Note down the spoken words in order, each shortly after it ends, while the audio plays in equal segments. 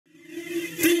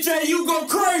Hey, you go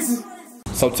crazy.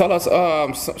 So tell us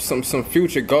some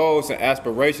future goals and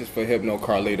aspirations for Hypno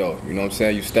Carlito. You know what I'm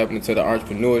saying? You stepping into the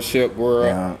entrepreneurship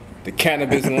world, the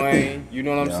cannabis lane, you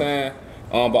know what I'm saying?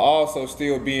 But also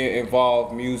still being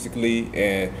involved musically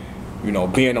and, you know,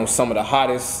 being on some of the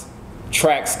hottest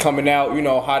tracks coming out, you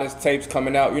know, hottest tapes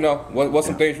coming out, you know? What's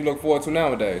some things you look forward to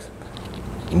nowadays?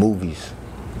 Movies.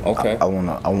 Okay. I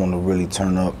wanna really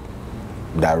turn up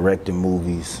directing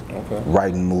movies,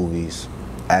 writing movies,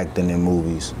 acting in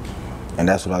movies. And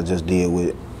that's what I just did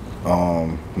with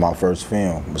my first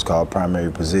film. It's called Primary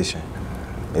Position.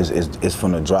 It's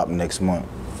finna drop next month.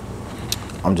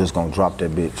 I'm just gonna drop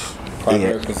that bitch.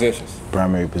 Primary Positions.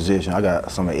 Primary Position. I got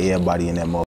some of everybody in that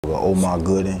motherfucker. Oh my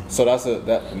goodness. So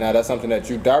now that's something that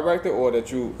you directed or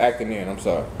that you acting in? I'm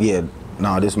sorry. Yeah,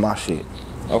 nah, this my shit.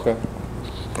 Okay.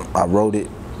 I wrote it,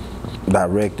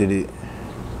 directed it,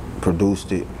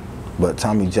 produced it, but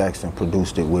Tommy Jackson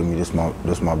produced it with me. This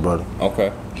my brother.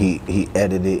 Okay. He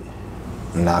edited it,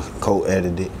 and I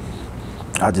co-edited it.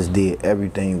 I just did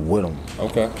everything with him.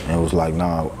 Okay. And it was like,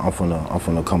 nah, I'm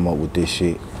finna come up with this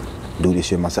shit, do this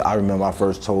shit myself. I remember I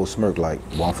first told Smirk, like,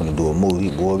 well, I'm finna do a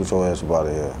movie. Boy, get your ass about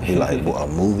here. He like, boy, a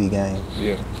movie game?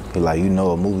 Yeah. He like, you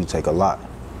know, a movie take a lot.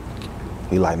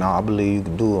 He like, nah, I believe you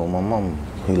can do it on my mama.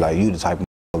 He like, you the type of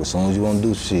as soon as you wanna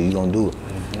do shit, you gonna do it.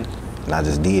 And I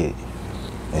just did.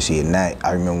 And shit, and I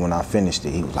remember when I finished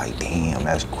it, he was like, damn,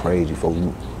 that's crazy, folks.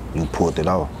 You pulled it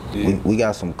off. Yeah. We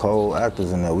got some cold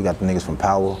actors in there. We got the niggas from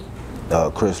Power,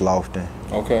 Chris Lofton.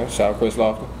 Okay, shout out Chris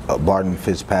Lofton. Barton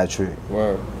Fitzpatrick.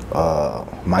 Word.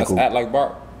 Michael. That's Act Like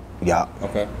Bart? Yeah.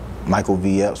 Okay. Michael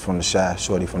V. Epps from The Shy,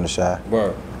 Shorty from The Shy.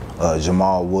 Word.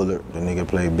 Jamal Woolard, the nigga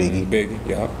played Biggie. Biggie,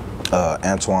 yeah.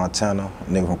 Antoine Tanner,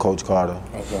 nigga from Coach Carter.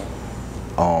 Okay.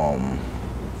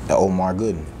 Omar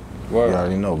Gooden. Word. You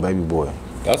already know, Baby Boy.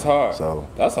 That's hard. So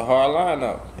that's a hard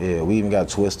lineup. Yeah, we even got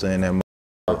Twista in that.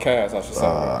 Cast, I should say.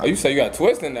 Oh, you say you got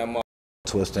Twista in that mother.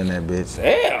 Twista in that bitch.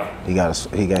 Damn. He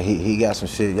got some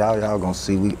shit. Y'all gonna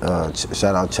see. We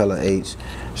shout out Chella H,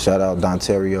 shout out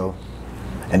Dontario,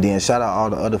 and then shout out all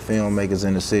the other filmmakers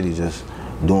in the city just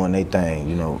doing their thing.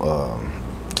 You know,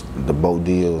 the Bo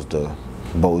Deals, the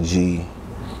Bo G,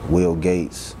 Will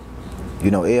Gates.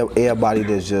 You know, everybody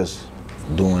that's just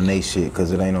doing they shit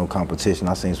because it ain't no competition.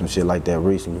 I seen some shit like that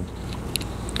recently.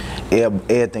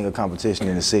 Everything a competition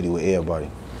in the city with everybody.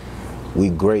 We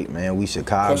great, man. We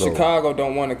Chicago. But Chicago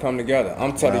don't want to come together.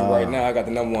 I'm telling you right now, I got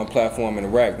the #1 platform in the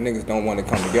rack. Niggas don't want to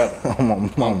come together. I'm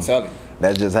telling you.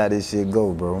 That's just how this shit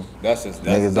go, bro. That's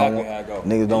exactly how it go.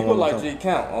 Niggas don't want to like G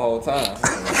Count all the time.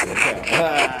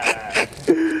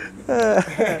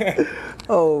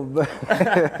 Oh, man.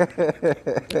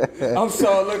 I'm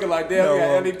so looking like damn, we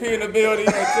got LEP in the building.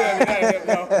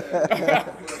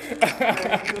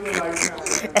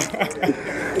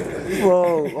 You know,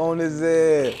 whoa, on his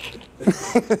head.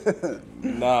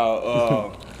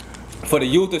 Now, for the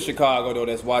youth of Chicago though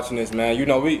that's watching this, man, you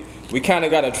know, we kind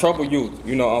of got a troubled youth,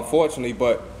 you know, unfortunately,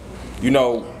 but you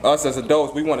know, us as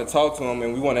adults, we want to talk to them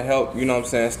and we want to help, you know what I'm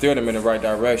saying, steer them in the right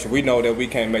direction. We know that we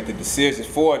can't make the decisions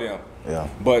for them. Yeah.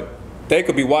 But they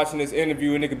could be watching this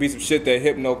interview and it could be some shit that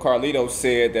Hypno Carlito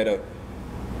said that,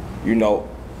 you know,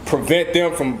 prevent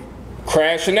them from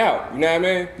crashing out. You know what I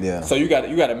mean? Yeah. So you got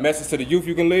a message to the youth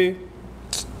you can leave?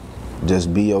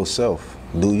 Just be yourself.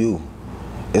 Do you.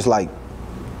 It's like,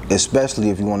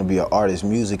 especially if you want to be an artist,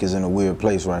 music is in a weird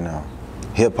place right now.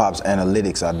 Hip-hop's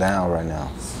analytics are down right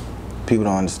now. People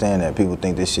don't understand that. People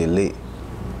think this shit lit.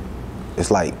 It's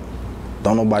like,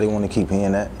 don't nobody want to keep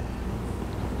hearing that?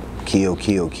 Kill,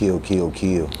 kill, kill, kill,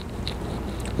 kill.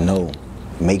 No.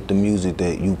 Make the music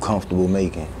that you comfortable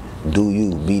making. Do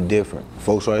you. Be different.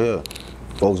 Folks right here,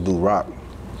 folks do rock.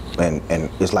 And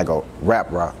it's like a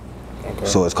rap rock. Okay.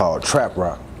 So it's called trap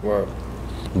rock. Word.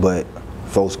 But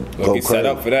folks go crazy. Set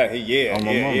up for that. Yeah.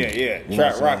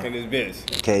 Trap rock in this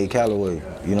bitch. K. Calloway.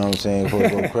 You know what I'm saying? Folks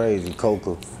go crazy.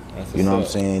 Coca. You know what I'm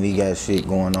saying? He got shit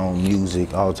going on,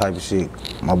 music, all type of shit.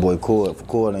 My boy Cord.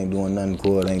 Cord ain't doing nothing.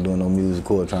 Cord ain't doing no music.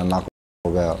 Cord trying to knock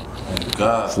a out.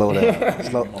 God. Slow down.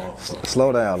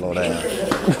 Slow down, slow down.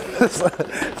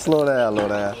 Slow down, slow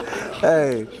down.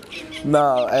 Hey,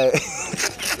 no, hey.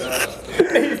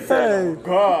 He said, oh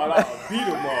God, I'll beat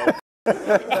him up.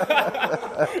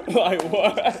 Like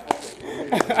what?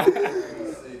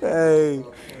 Hey.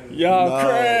 Y'all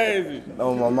crazy.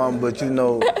 Oh, my mom, but you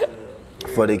know,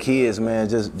 for the kids, man,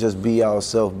 just be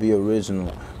yourself, be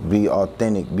original, be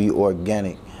authentic, be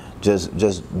organic. Just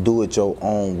do it your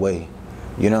own way.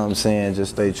 You know what I'm saying?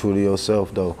 Just stay true to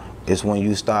yourself, though. It's when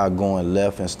you start going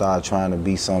left and start trying to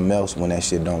be something else when that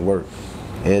shit don't work.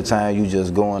 Every time you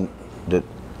just going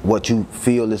what you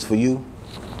feel is for you,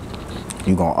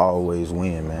 you gonna always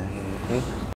win, man.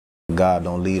 God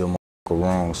don't lead them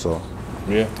wrong, so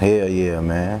yeah. Hell yeah,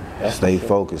 man. Stay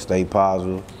focused, stay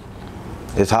positive.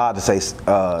 It's hard to say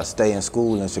stay in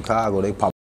school in Chicago. They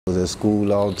pop at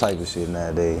school, all type of shit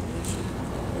nowadays.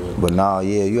 But nah,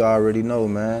 yeah, you already know,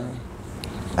 man.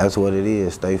 That's what it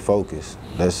is. Stay focused.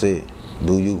 That's it.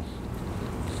 Do you.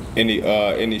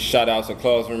 Any shout outs or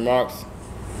closing remarks?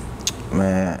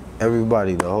 Man,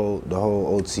 everybody, the whole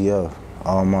OTF,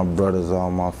 all my brothers, all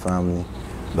my family,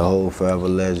 the whole Forever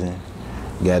Legend.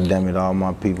 God damn it, all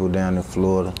my people down in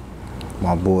Florida,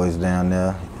 my boys down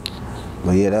there.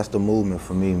 But yeah, that's the movement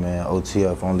for me, man.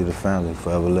 OTF, only the family,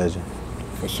 Forever Legend.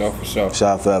 For sure, for sure.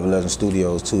 Shout out Forever Legend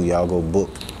Studios too. Y'all go book.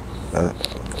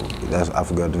 I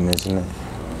forgot to mention that.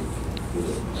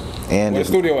 And where the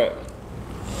studio at?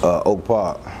 Oak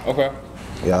Park. Okay.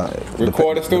 Yeah.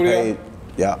 Recording studio?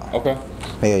 Yeah. Okay.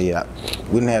 Hell yeah.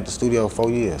 We done had the studio 4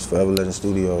 years, Forever Legend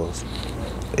Studios.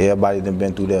 Everybody done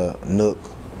been through there. Nook,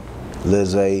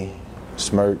 Lizzie,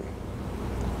 Smirk.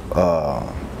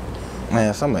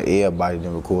 Man, some of everybody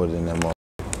done recorded in that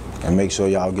motherfucker. And make sure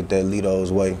y'all get that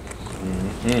Lito's Way.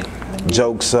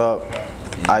 Jokes Up,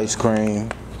 Ice Cream,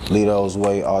 Lito's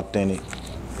Way, authentic.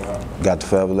 Got the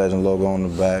Forever Legend logo on the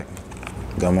back.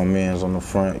 Got my mans on the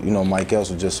front. You know, Mike Else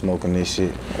was just smoking this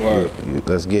shit. Word.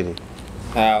 Let's get it.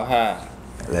 How high?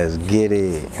 Let's get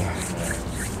it.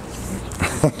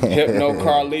 Hypno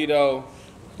Carlito.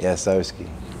 Yes, Sirski.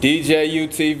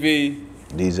 DJUTV.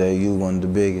 DJU, one of the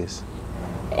biggest.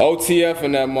 OTF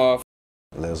in that motherfucker.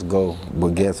 Let's go.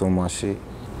 Baguettes on my shit.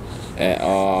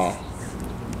 And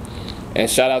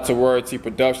shout out to Royalty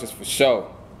Productions for sure.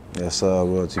 Yes,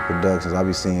 Royalty Productions. I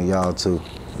be seeing y'all too,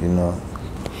 you know.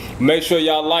 Make sure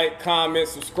y'all like, comment,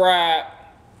 subscribe.